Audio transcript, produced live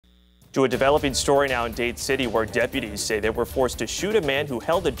To a developing story now in Dade City where deputies say they were forced to shoot a man who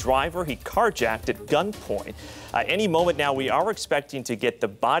held a driver he carjacked at gunpoint. Any moment now we are expecting to get the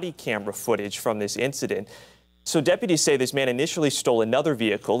body camera footage from this incident. So deputies say this man initially stole another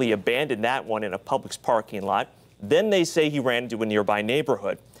vehicle. He abandoned that one in a Publix parking lot. Then they say he ran into a nearby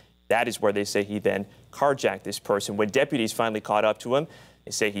neighborhood. That is where they say he then carjacked this person. When deputies finally caught up to him,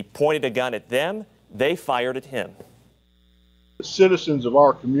 they say he pointed a gun at them. They fired at him. The citizens of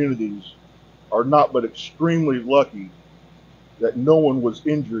our communities are not but extremely lucky that no one was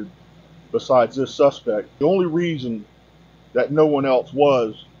injured besides this suspect. The only reason that no one else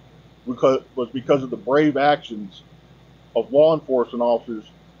was because of the brave actions of law enforcement officers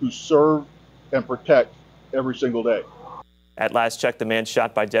who serve and protect every single day. At last check, the man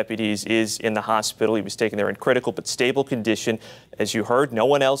shot by deputies is in the hospital. He was taken there in critical but stable condition. As you heard, no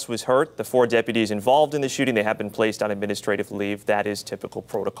one else was hurt. The 4 deputies involved in the shooting, they have been placed on administrative leave. That is typical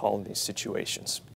protocol in these situations.